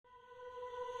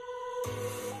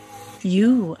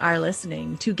You are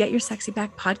listening to Get Your Sexy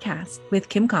Back podcast with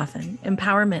Kim Coffin,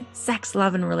 empowerment, sex,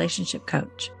 love, and relationship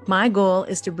coach. My goal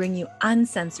is to bring you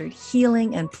uncensored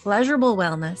healing and pleasurable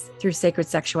wellness through sacred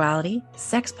sexuality,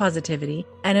 sex positivity,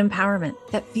 and empowerment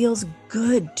that feels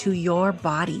good to your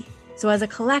body. So as a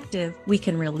collective, we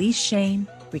can release shame,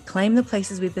 reclaim the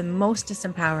places we've been most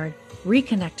disempowered,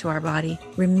 reconnect to our body,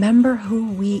 remember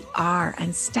who we are,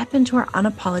 and step into our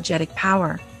unapologetic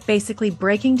power. Basically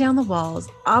breaking down the walls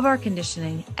of our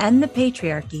conditioning and the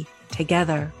patriarchy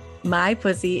together. My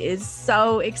pussy is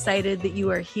so excited that you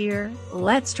are here.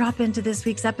 Let's drop into this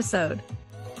week's episode.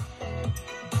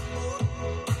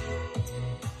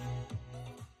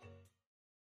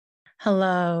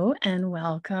 Hello and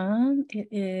welcome. It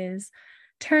is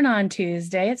Turn On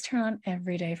Tuesday. It's Turn On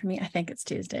every day for me. I think it's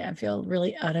Tuesday. I feel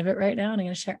really out of it right now, and I'm going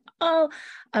to share all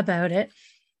about it.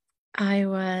 I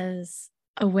was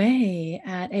away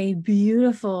at a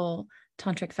beautiful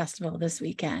tantric festival this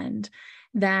weekend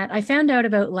that I found out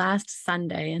about last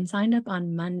Sunday and signed up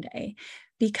on Monday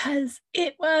because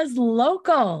it was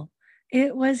local.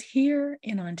 It was here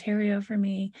in Ontario for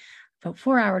me, about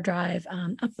 4-hour drive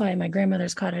up by my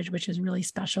grandmother's cottage, which is really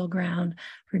special ground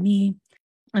for me.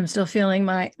 I'm still feeling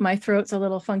my throat's a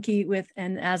little funky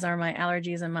and as are my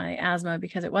allergies and my asthma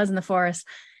because it was in the forest.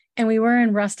 And we were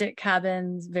in rustic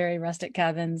cabins, very rustic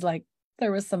cabins, like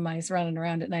there was some mice running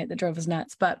around at night that drove us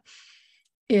nuts, but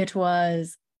it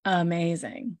was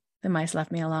amazing. The mice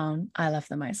left me alone. I left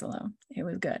the mice alone. It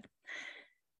was good.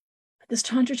 But this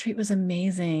Tantra retreat was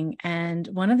amazing. And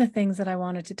one of the things that I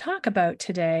wanted to talk about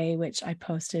today, which I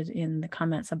posted in the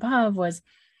comments above, was,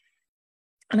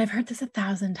 and I've heard this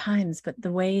 1,000 times, but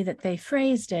the way that they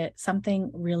phrased it, something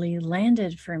really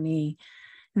landed for me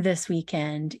this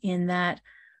weekend, in that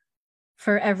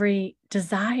for every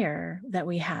desire that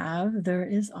we have, there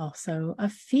is also a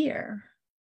fear.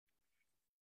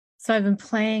 So I've been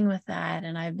playing with that,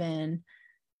 and I've been,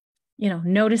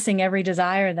 noticing every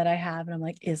desire that I have. And I'm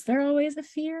like, is there always a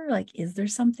fear? Like, is there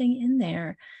something in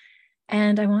there?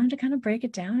 And I wanted to kind of break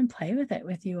it down and play with it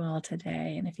with you all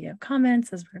today. And if you have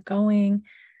comments as we're going,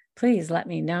 please let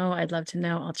me know. I'd love to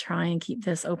know. I'll try and keep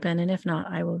this open. And if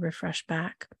not, I will refresh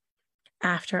back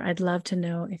after. I'd love to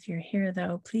know if you're here,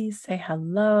 though. Please say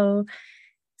hello.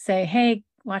 Say, hey,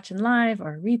 watching live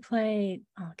or replay.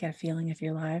 I'll get a feeling if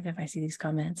you're live if I see these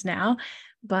comments now.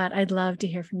 But I'd love to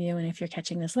hear from you. And if you're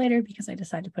catching this later because I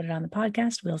decided to put it on the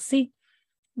podcast, we'll see.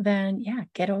 Then,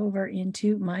 get over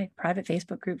into my private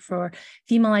Facebook group for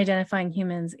female identifying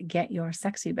humans. Get your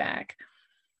sexy back.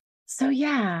 So,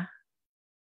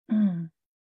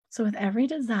 So with every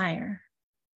desire,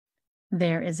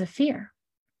 there is a fear.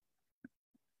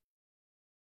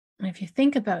 And if you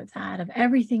think about that, of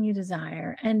everything you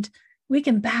desire, and we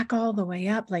can back all the way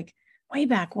up, like way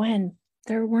back when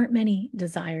there weren't many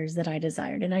desires that I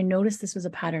desired. And I noticed this was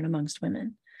a pattern amongst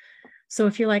women. So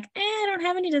if you're like, I don't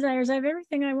have any desires, I have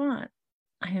everything I want,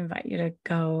 I invite you to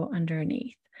go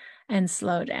underneath and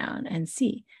slow down and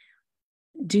see,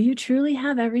 do you truly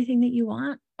have everything that you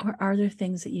want, or are there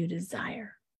things that you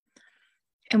desire?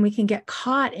 And we can get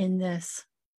caught in this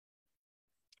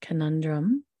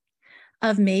conundrum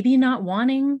of maybe not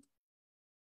wanting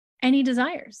any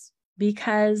desires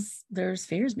because there's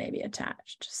fears maybe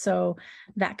attached. So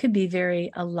that could be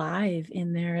very alive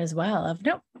in there as well, of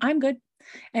no, I'm good.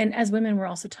 And as women, we're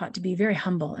also taught to be very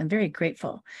humble and very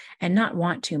grateful and not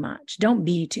want too much. Don't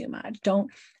be too much. Don't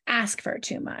ask for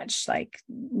too much. Like,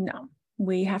 no,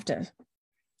 we have to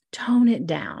tone it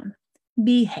down,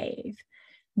 behave,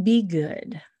 be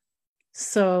good.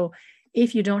 So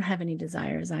if you don't have any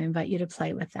desires, I invite you to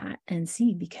play with that and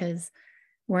see, because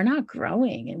we're not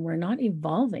growing and we're not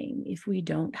evolving if we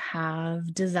don't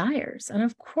have desires. And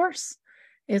of course,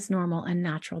 it's normal and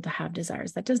natural to have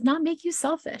desires. That does not make you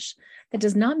selfish. That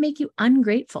does not make you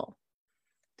ungrateful.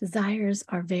 Desires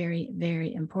are very,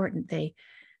 very important. They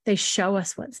show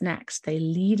us what's next. They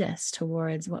lead us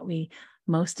towards what we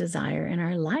most desire in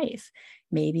our life.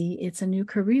 Maybe it's a new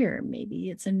career. Maybe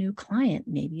it's a new client.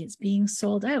 Maybe it's being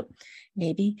sold out.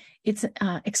 Maybe it's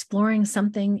exploring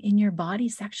something in your body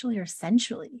sexually or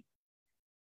sensually.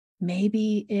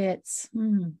 Maybe it's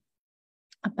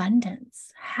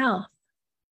abundance, health.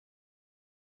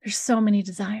 There's so many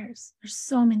desires. There's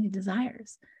so many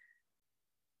desires.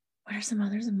 What are some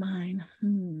others of mine?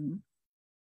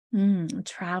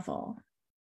 Travel.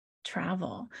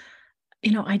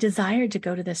 I desired to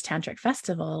go to this tantric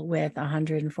festival with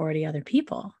 140 other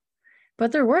people,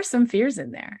 but there were some fears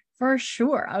in there for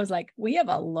sure. I was like, we have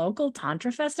a local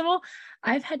Tantra festival.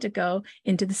 I've had to go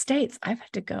into the States. I've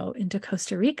had to go into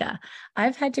Costa Rica.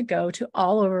 I've had to go to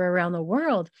all over around the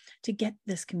world to get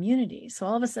this community. So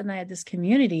all of a sudden I had this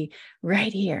community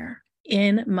right here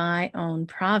in my own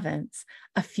province,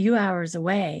 a few hours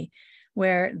away,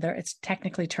 where it's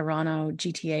technically Toronto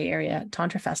GTA area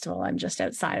Tantra festival. I'm just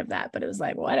outside of that, but it was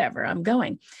like, whatever, I'm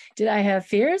going. Did I have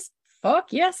fears?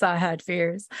 Fuck yes, I had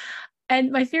fears.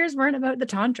 And my fears weren't about the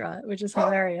Tantra, which is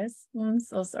hilarious. I'm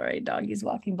so sorry. Doggy's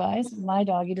walking by. So my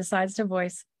doggy decides to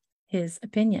voice his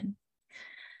opinion.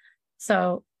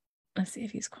 So let's see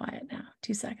if he's quiet now.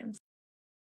 2 seconds.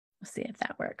 We'll see if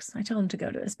that works. I told him to go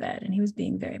to his bed and he was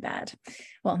being very bad.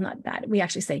 Well, not bad. We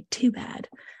actually say too bad.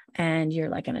 And you're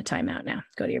like in a timeout now.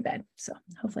 Go to your bed. So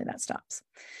hopefully that stops.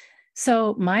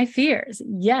 So my fears,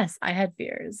 yes, I had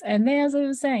fears. And they, as I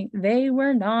was saying, they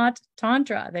were not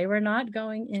Tantra. They were not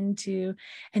going into,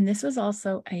 and this was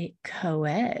also a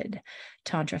co-ed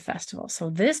Tantra festival. So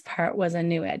this part was a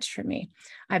new edge for me.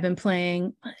 I've been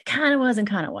playing, kind of was and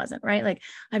kind of wasn't, right? Like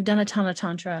I've done a ton of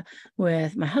Tantra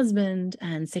with my husband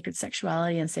and sacred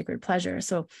sexuality and sacred pleasure.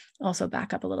 So also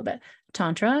back up a little bit.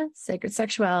 Tantra, sacred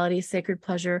sexuality, sacred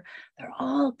pleasure, they're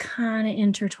all kind of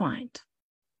intertwined.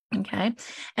 Okay.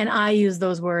 And I use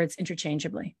those words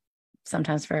interchangeably,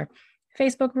 sometimes for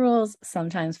Facebook rules,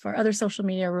 sometimes for other social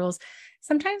media rules,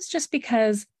 sometimes just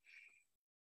because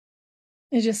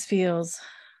it just feels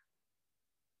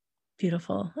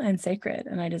beautiful and sacred.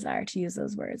 And I desire to use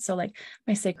those words. So like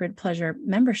my sacred pleasure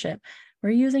membership,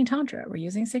 we're using Tantra, we're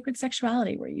using sacred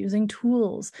sexuality, we're using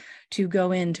tools to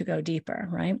go deeper,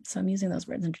 right? So I'm using those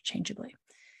words interchangeably.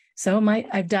 So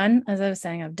I've done, as I was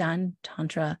saying, I've done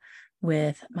Tantra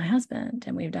with my husband,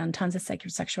 and we've done tons of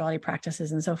sacred sexuality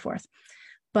practices and so forth.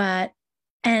 But,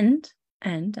 and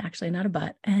actually not a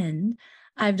but, and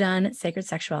I've done sacred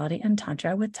sexuality and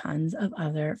Tantra with tons of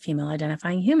other female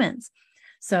identifying humans.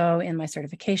 So in my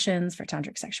certifications for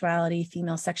tantric sexuality,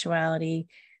 female sexuality,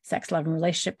 sex, love, and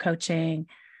relationship coaching,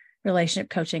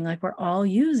 like we're all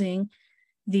using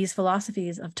these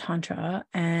philosophies of Tantra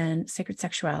and sacred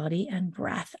sexuality and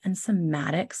breath and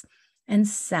somatics and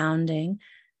sounding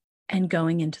and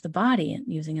going into the body and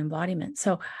using embodiment.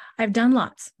 So I've done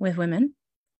lots with women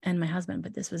and my husband,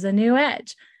 but this was a new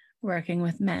edge, working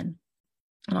with men.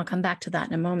 And I'll come back to that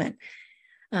in a moment.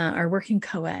 Our working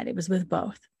co-ed, it was with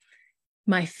both.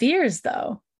 My fears,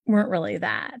 though, weren't really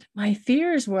that. My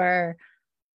fears were,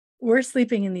 we're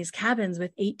sleeping in these cabins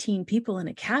with 18 people in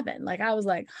a cabin. Like I was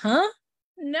like, huh?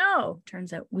 No.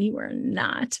 Turns out we were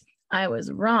not. I was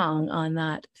wrong on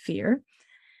that fear.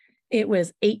 It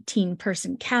was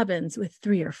 18-person cabins with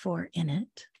 3 or 4 in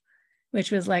it,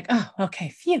 which was like, oh, okay,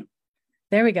 phew,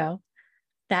 there we go.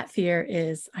 That fear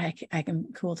is, I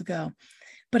can cool to go.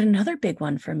 But another big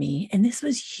one for me, and this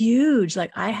was huge,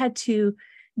 like I had to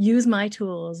use my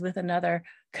tools with another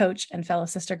coach and fellow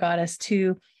sister goddess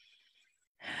to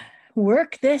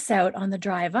work this out on the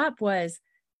drive up, was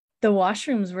the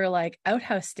washrooms were like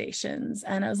outhouse stations.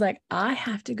 And I was like, I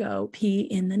have to go pee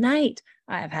in the night.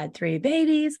 I've had 3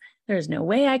 babies. There's no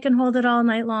way I can hold it all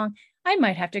night long. I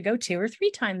might have to go 2 or 3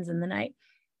 times in the night.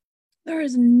 There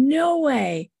is no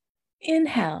way in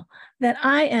hell that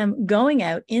I am going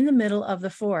out in the middle of the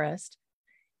forest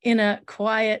in a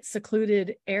quiet,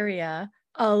 secluded area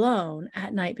alone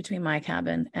at night between my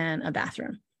cabin and a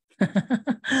bathroom.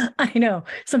 I know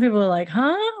some people are like,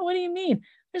 huh? What do you mean?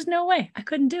 There's no way. I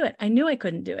couldn't do it. I knew I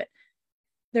couldn't do it.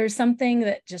 There's something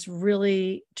that just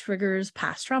really triggers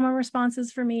past trauma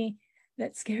responses for me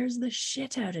that scares the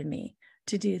shit out of me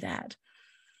to do that.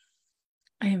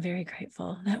 I am very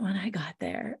grateful that when I got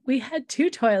there, we had 2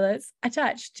 toilets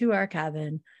attached to our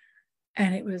cabin,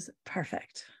 and it was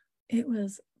perfect. It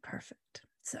was perfect.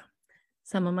 So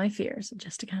some of my fears,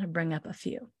 just to kind of bring up a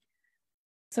few.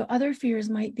 So other fears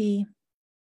might be,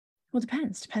 well,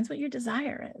 depends what your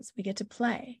desire is. We get to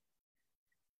play.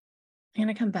 I'm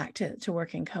going to come back to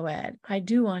working co-ed. I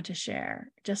do want to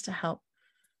share, just to help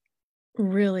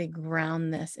really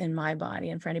ground this in my body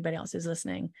and for anybody else who's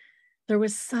listening. There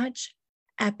was such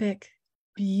epic,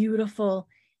 beautiful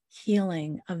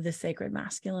healing of the sacred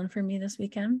masculine for me this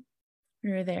weekend.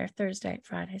 We were there Thursday,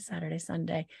 Friday, Saturday,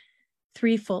 Sunday,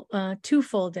 2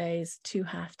 full days, 2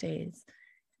 half days.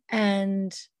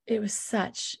 And it was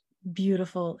such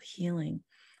beautiful healing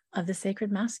of the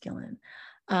sacred masculine,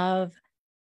 of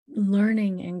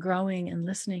learning and growing and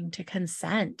listening to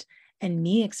consent, and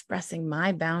me expressing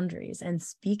my boundaries and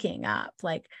speaking up.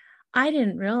 Like I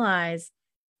didn't realize,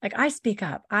 like I speak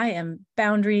up. I am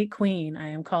boundary queen. I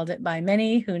am called it by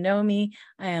many who know me.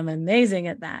 I am amazing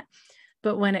at that.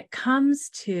 But when it comes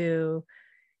to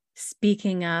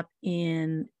speaking up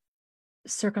in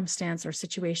circumstance or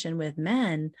situation with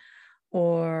men,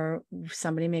 or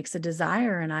somebody makes a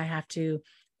desire and I have to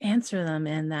answer them,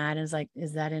 and that is like,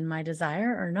 is that in my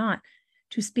desire or not?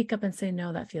 To speak up and say,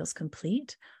 no, that feels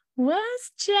complete,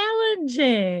 was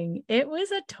challenging. It was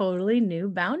a totally new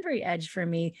boundary edge for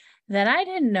me that I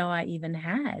didn't know I even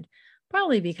had,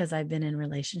 probably because I've been in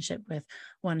relationship with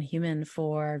one human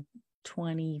for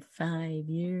 25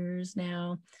 years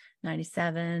now,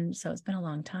 97. So it's been a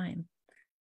long time.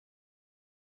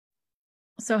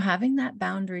 So having that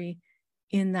boundary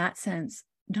in that sense,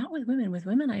 not with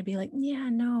women, I'd be like, yeah,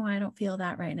 no, I don't feel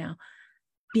that right now.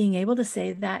 Being able to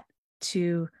say that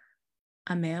to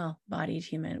a male bodied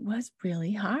human was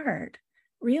really hard,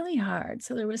 really hard.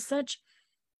 So there was such,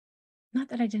 not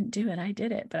that I didn't do it, I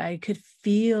did it, but I could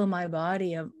feel my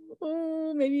body of,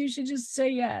 oh, maybe you should just say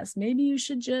yes. Maybe you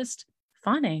should just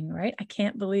fawning, right? I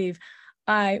can't believe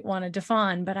I wanted to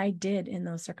fawn, but I did in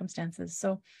those circumstances.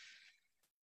 So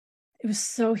it was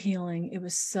so healing. It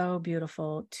was so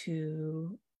beautiful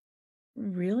to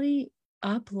really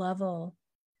up level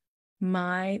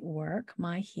my work,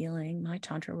 my healing, my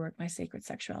Tantra work, my sacred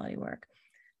sexuality work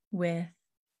with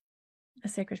the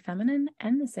sacred feminine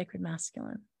and the sacred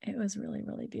masculine. It was really,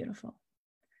 really beautiful.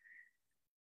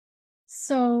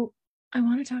 So I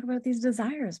want to talk about these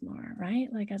desires more, right?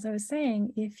 Like, as I was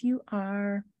saying, if you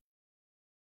are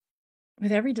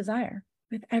with every desire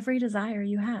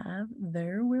you have,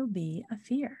 there will be a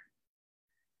fear.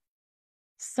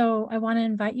 So I want to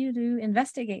invite you to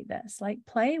investigate this, like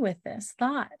play with this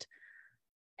thought.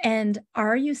 And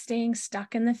are you staying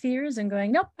stuck in the fears and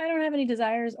going, nope, I don't have any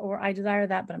desires, or I desire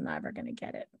that, but I'm never going to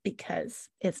get it because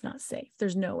it's not safe.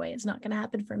 There's no way it's not going to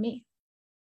happen for me.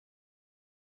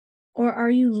 Or are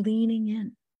you leaning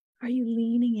in? Are you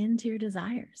leaning into your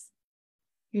desires?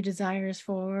 Your desires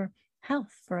for health,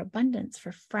 for abundance,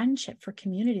 for friendship, for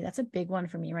community. That's a big one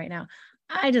for me right now.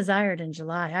 I desired in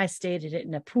July, I stated it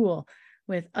in a pool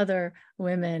with other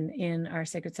women in our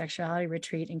sacred sexuality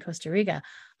retreat in Costa Rica.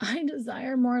 I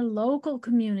desire more local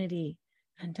community.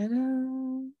 And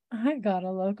ta-da, I got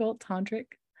a local tantric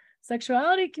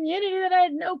sexuality community that I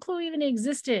had no clue even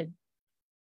existed.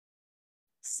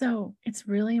 So it's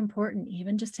really important,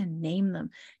 even just to name them,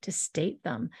 to state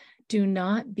them. Do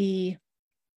not be,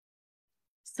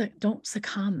 don't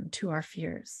succumb to our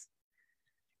fears.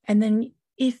 And then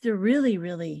if they're really,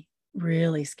 really,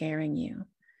 really scaring you,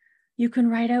 you can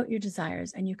write out your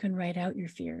desires and you can write out your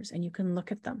fears and you can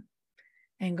look at them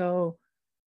and go,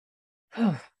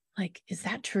 oh, like, is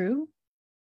that true?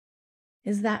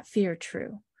 Is that fear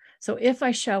true? So if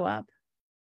I show up,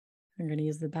 I'm going to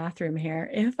use the bathroom here.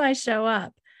 If I show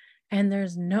up and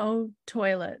there's no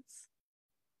toilets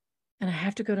and I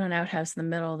have to go to an outhouse in the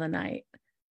middle of the night,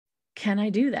 can I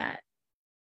do that?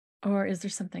 Or is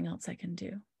there something else I can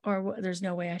do? Or there's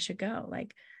no way I should go?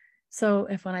 Like, so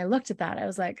if when I looked at that, I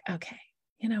was like, okay,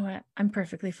 you know what? I'm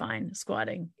perfectly fine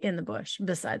squatting in the bush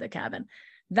beside the cabin.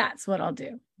 That's what I'll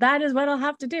do. That is what I'll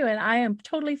have to do. And I am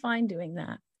totally fine doing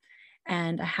that.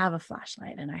 And I have a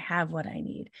flashlight and I have what I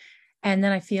need. And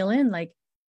then I feel in like,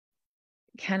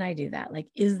 can I do that? Like,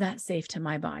 is that safe to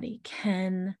my body?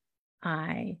 Can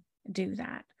I do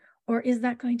that? Or is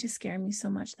that going to scare me so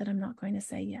much that I'm not going to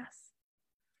say yes?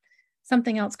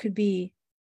 Something else could be,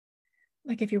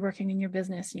 like if you're working in your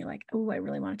business and you're like, oh, I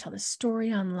really want to tell this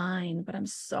story online, but I'm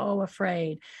so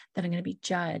afraid that I'm going to be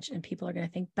judged and people are going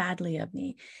to think badly of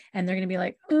me. And they're going to be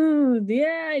like, oh,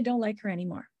 yeah, I don't like her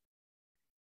anymore.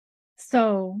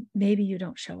 So maybe you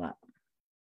don't show up.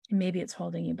 Maybe it's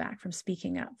holding you back from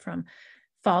speaking up, from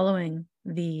following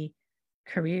the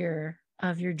career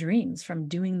of your dreams, from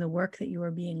doing the work that you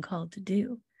are being called to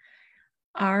do.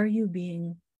 Are you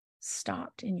being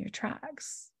stopped in your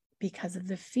tracks because of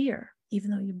the fear,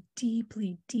 even though you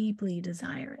deeply, deeply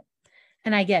desire it?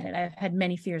 And I get it. I've had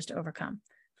many fears to overcome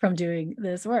from doing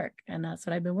this work. And that's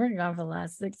what I've been working on for the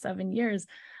last 6-7 years,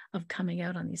 of coming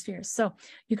out on these fears. So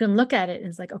you can look at it and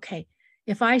it's like, okay,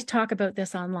 if I talk about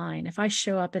this online, if I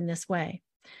show up in this way,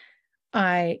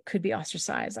 I could be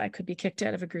ostracized. I could be kicked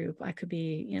out of a group. I could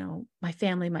be, my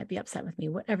family might be upset with me,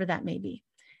 whatever that may be.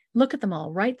 Look at them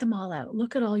all, write them all out.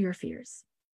 Look at all your fears.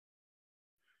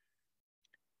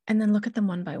 And then look at them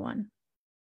one by one.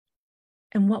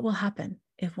 And what will happen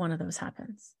if one of those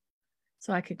happens?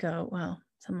 So I could go, well,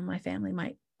 some of my family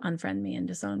might unfriend me and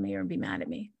disown me or be mad at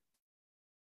me.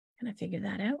 Can I figure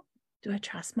that out? Do I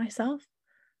trust myself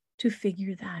to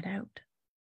figure that out?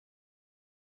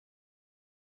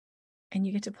 And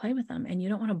you get to play with them, and you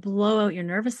don't want to blow out your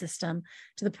nervous system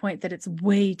to the point that it's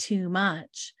way too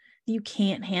much. You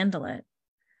can't handle it.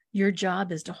 Your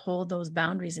job is to hold those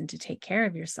boundaries and to take care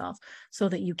of yourself so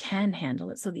that you can handle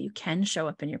it, so that you can show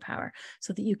up in your power,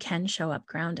 so that you can show up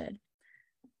grounded.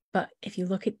 But if you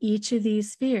look at each of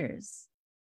these fears,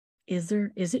 is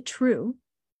it true?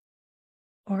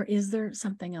 Or is there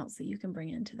something else that you can bring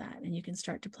into that and you can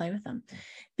start to play with them?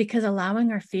 Because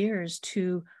allowing our fears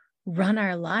to run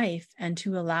our life and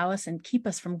to allow us and keep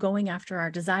us from going after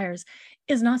our desires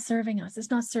is not serving us.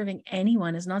 It's not serving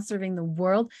anyone. It's not serving the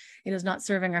world. It is not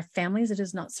serving our families. It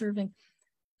is not serving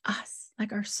us,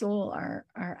 like our soul,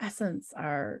 our essence,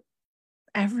 our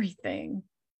everything.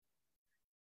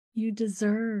 You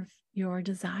deserve your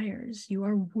desires. You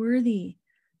are worthy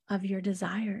of your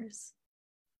desires.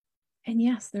 And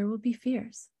yes, there will be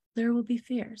fears. There will be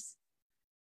fears.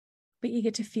 But you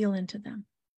get to feel into them.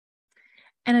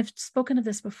 And I've spoken of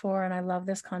this before, and I love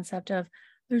this concept of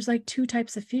there's like two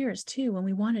types of fears too. When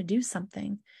we want to do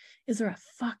something, is there a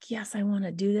fuck yes, I want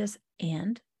to do this,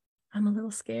 and I'm a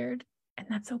little scared, and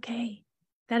that's okay.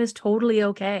 That is totally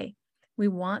okay. We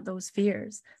want those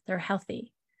fears. They're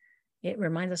healthy. It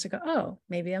reminds us to go, oh,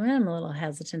 maybe I'm a little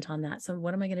hesitant on that. So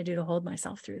what am I going to do to hold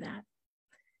myself through that?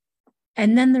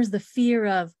 And then there's the fear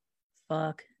of,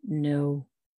 fuck, no,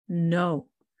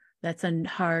 that's a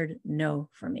hard no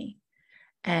for me.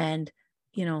 And,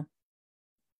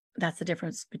 that's the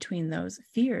difference between those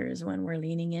fears when we're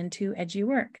leaning into edgy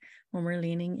work, when we're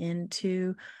leaning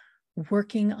into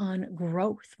working on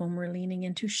growth, when we're leaning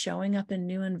into showing up in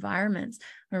new environments,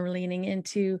 when we're leaning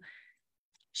into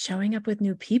showing up with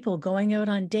new people, going out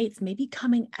on dates, maybe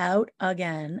coming out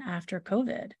again after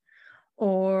COVID,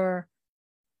 or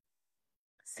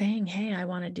saying, hey, I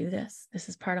want to do this. This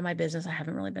is part of my business. I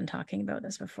haven't really been talking about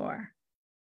this before.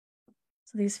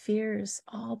 So these fears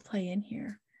all play in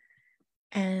here.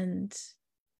 And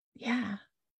yeah,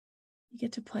 you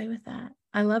get to play with that.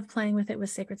 I love playing with it with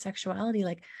sacred sexuality.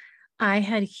 Like I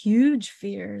had huge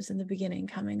fears in the beginning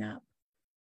coming up.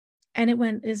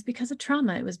 And is because of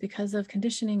trauma. It was because of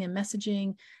conditioning and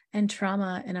messaging and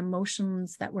trauma and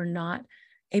emotions that were not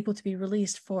able to be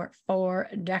released for 4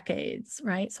 decades,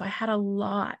 right? So I had a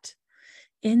lot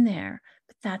in there,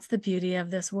 but that's the beauty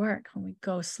of this work. When we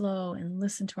go slow and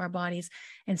listen to our bodies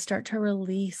and start to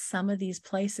release some of these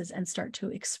places and start to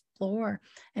explore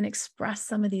and express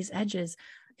some of these edges,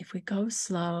 if we go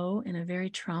slow in a very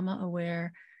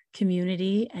trauma-aware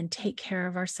community and take care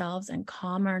of ourselves and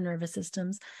calm our nervous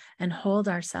systems and hold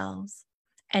ourselves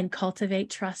and cultivate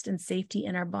trust and safety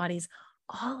in our bodies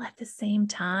all at the same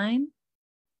time,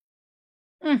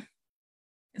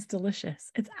 it's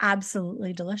delicious. It's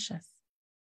absolutely delicious.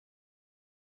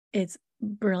 It's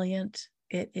brilliant.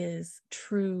 It is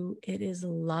true. It is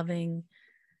loving.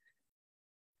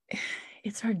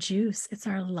 It's our juice. It's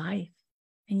our life.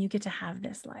 And you get to have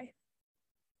this life.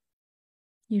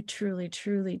 You truly,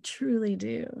 truly, truly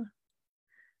do.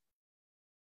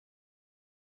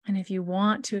 And if you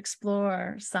want to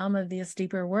explore some of this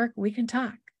deeper work, we can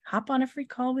talk. Hop on a free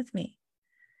call with me.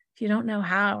 If you don't know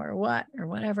how or what or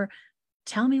whatever,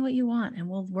 tell me what you want and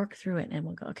we'll work through it and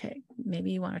we'll go, okay,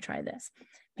 maybe you want to try this.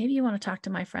 Maybe you want to talk to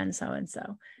my friend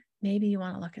so-and-so. Maybe you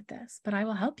want to look at this, but I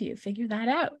will help you figure that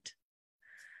out.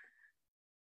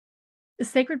 The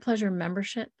Sacred Pleasure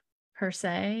membership per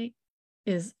se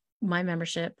is my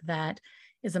membership that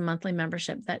is a monthly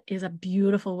membership that is a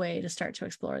beautiful way to start to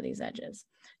explore these edges,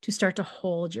 to start to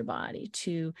hold your body,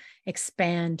 to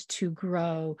expand, to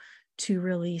grow, to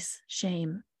release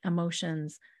shame,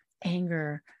 emotions,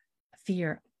 anger,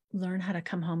 fear, learn how to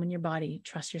come home in your body,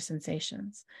 trust your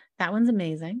sensations. That one's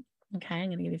amazing. Okay, I'm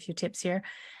going to give you a few tips here.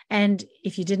 And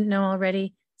if you didn't know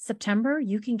already, September,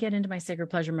 you can get into my Sacred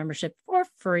Pleasure membership for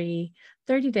free,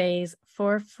 30 days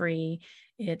for free.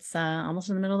 It's almost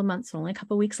in the middle of the month, so only a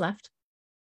couple of weeks left.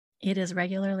 It is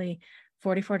regularly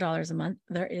 $44 a month.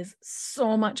 There is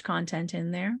so much content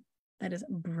in there that is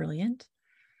brilliant.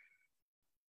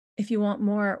 If you want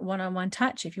more one-on-one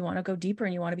touch, if you want to go deeper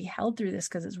and you want to be held through this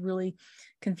because it's really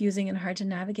confusing and hard to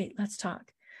navigate, let's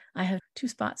talk. I have 2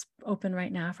 spots open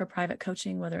right now for private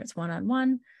coaching, whether it's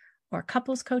one-on-one or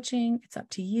couples coaching. It's up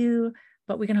to you,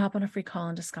 but we can hop on a free call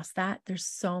and discuss that. There's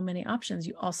so many options.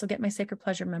 You also get my Sacred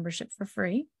Pleasure membership for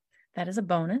free. That is a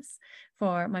bonus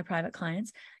for my private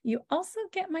clients. You also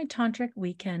get my Tantric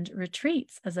weekend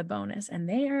retreats as a bonus, and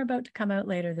they are about to come out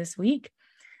later this week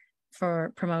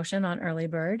for promotion on Early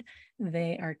Bird.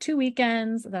 They are 2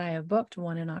 weekends that I have booked,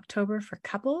 one in October for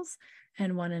couples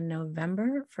and one in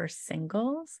November for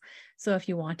singles. So if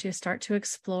you want to start to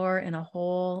explore in a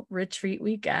whole retreat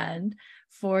weekend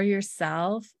for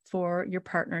yourself, for your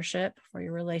partnership, for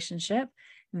your relationship,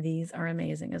 these are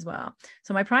amazing as well.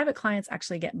 So my private clients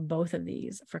actually get both of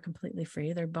these for completely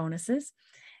free. They're bonuses.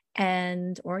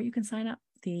 or you can sign up.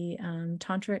 The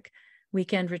Tantric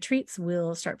weekend retreats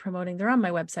will start promoting. They're on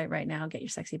my website right now,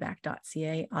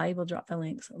 getyoursexyback.ca. I will drop the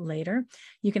links later.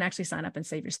 You can actually sign up and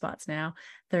save your spots now.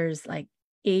 There's like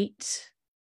 8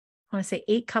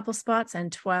 couple spots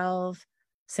and 12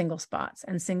 single spots,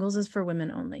 and singles is for women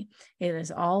only. It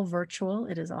is all virtual.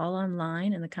 It is all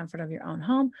online in the comfort of your own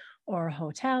home or a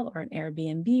hotel or an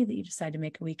Airbnb that you decide to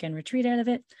make a weekend retreat out of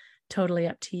it. Totally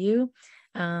up to you.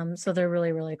 So they're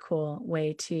really, really cool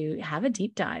way to have a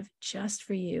deep dive just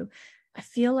for you. I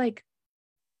feel like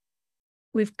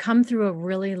we've come through a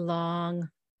really long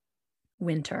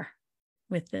winter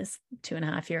with this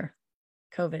 2.5-year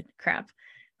COVID crap,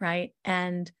 right?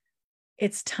 And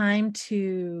it's time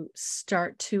to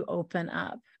start to open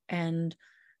up and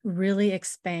really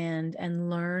expand and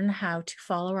learn how to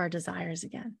follow our desires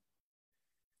again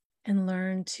and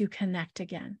learn to connect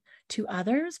again to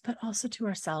others, but also to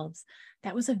ourselves.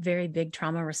 That was a very big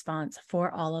trauma response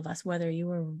for all of us, whether you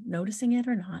were noticing it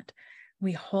or not.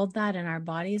 We hold that in our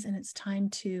bodies, and it's time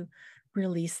to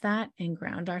release that and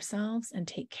ground ourselves and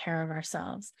take care of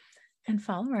ourselves and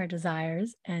follow our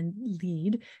desires and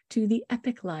lead to the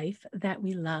epic life that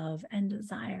we love and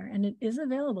desire. And it is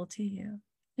available to you.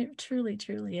 It truly,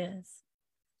 truly is.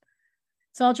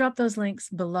 So I'll drop those links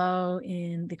below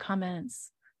in the comments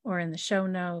or in the show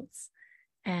notes.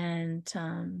 And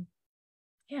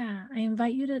I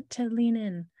invite you to lean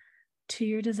in to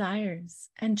your desires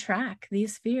and track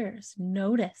these fears.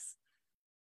 Notice,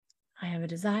 I have a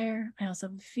desire. I also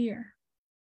have a fear.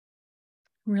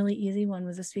 Really easy one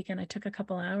was this weekend. I took a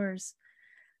couple hours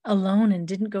alone and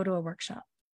didn't go to a workshop.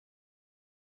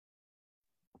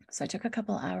 So I took a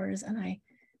couple hours and I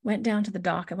went down to the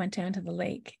dock. I went down to the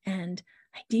lake, and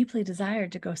I deeply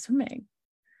desired to go swimming.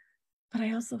 But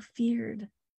I also feared,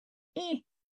 I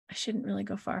shouldn't really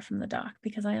go far from the dock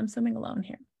because I am swimming alone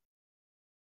here.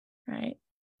 Right?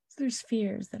 So there's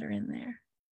fears that are in there.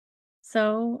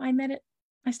 So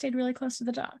I stayed really close to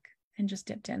the dock and just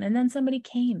dipped in. And then somebody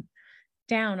came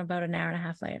down about an hour and a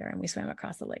half later, and we swam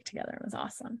across the lake together. It was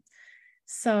awesome.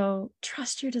 So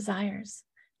trust your desires.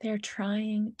 They're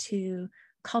trying to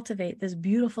cultivate this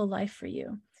beautiful life for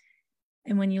you.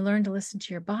 And when you learn to listen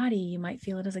to your body, you might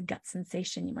feel it as a gut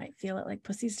sensation. You might feel it like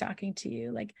pussy's talking to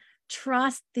you. Like,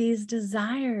 trust these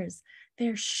desires.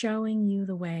 They're showing you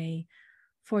the way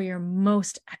for your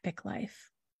most epic life,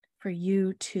 for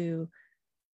you to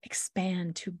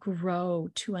expand, to grow,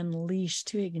 to unleash,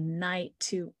 to ignite,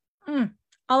 to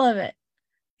all of it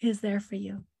is there for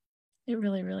you. It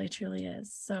really, really, truly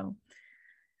is. So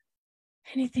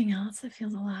anything else that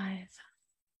feels alive?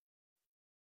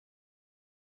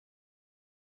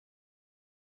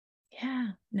 Yeah,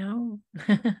 no,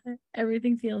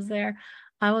 everything feels there.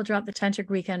 I will drop the Tantric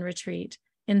Weekend Retreat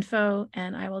info,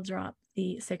 and I will drop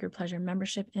the Sacred Pleasure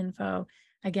membership info.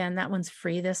 Again, that one's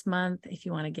free this month. If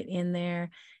you want to get in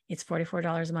there, it's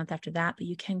 $44 a month after that, but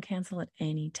you can cancel at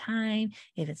any time.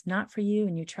 If it's not for you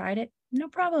and you tried it, no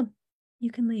problem. You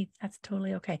can leave. That's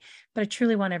totally okay. But I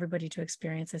truly want everybody to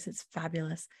experience this. It's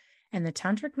fabulous. And the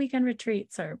Tantric Weekend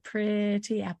Retreats are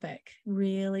pretty epic,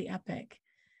 really epic.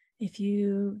 If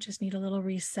you just need a little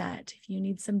reset, if you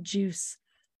need some juice,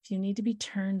 if you need to be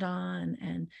turned on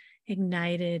and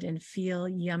ignited and feel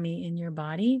yummy in your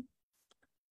body,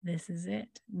 this is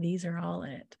it. These are all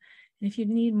it. And if you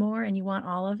need more and you want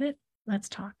all of it, let's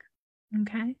talk.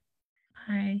 Okay?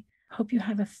 I hope you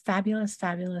have a fabulous,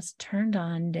 fabulous turned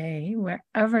on day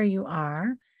wherever you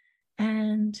are.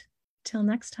 And till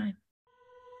next time.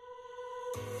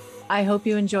 I hope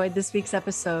you enjoyed this week's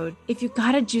episode. If you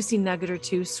got a juicy nugget or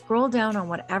two, scroll down on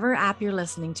whatever app you're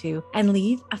listening to and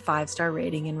leave a 5-star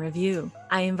rating and review.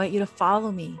 I invite you to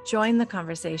follow me, join the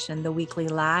conversation, the weekly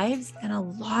lives, and a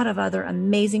lot of other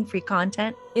amazing free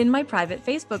content in my private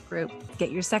Facebook group,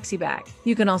 Get Your Sexy Back.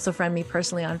 You can also friend me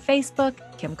personally on Facebook,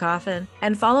 Kim Coffin,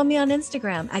 and follow me on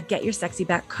Instagram at Get Your Sexy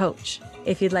Back Coach.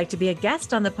 If you'd like to be a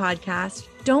guest on the podcast,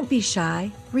 don't be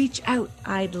shy. Reach out.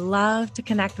 I'd love to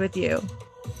connect with you.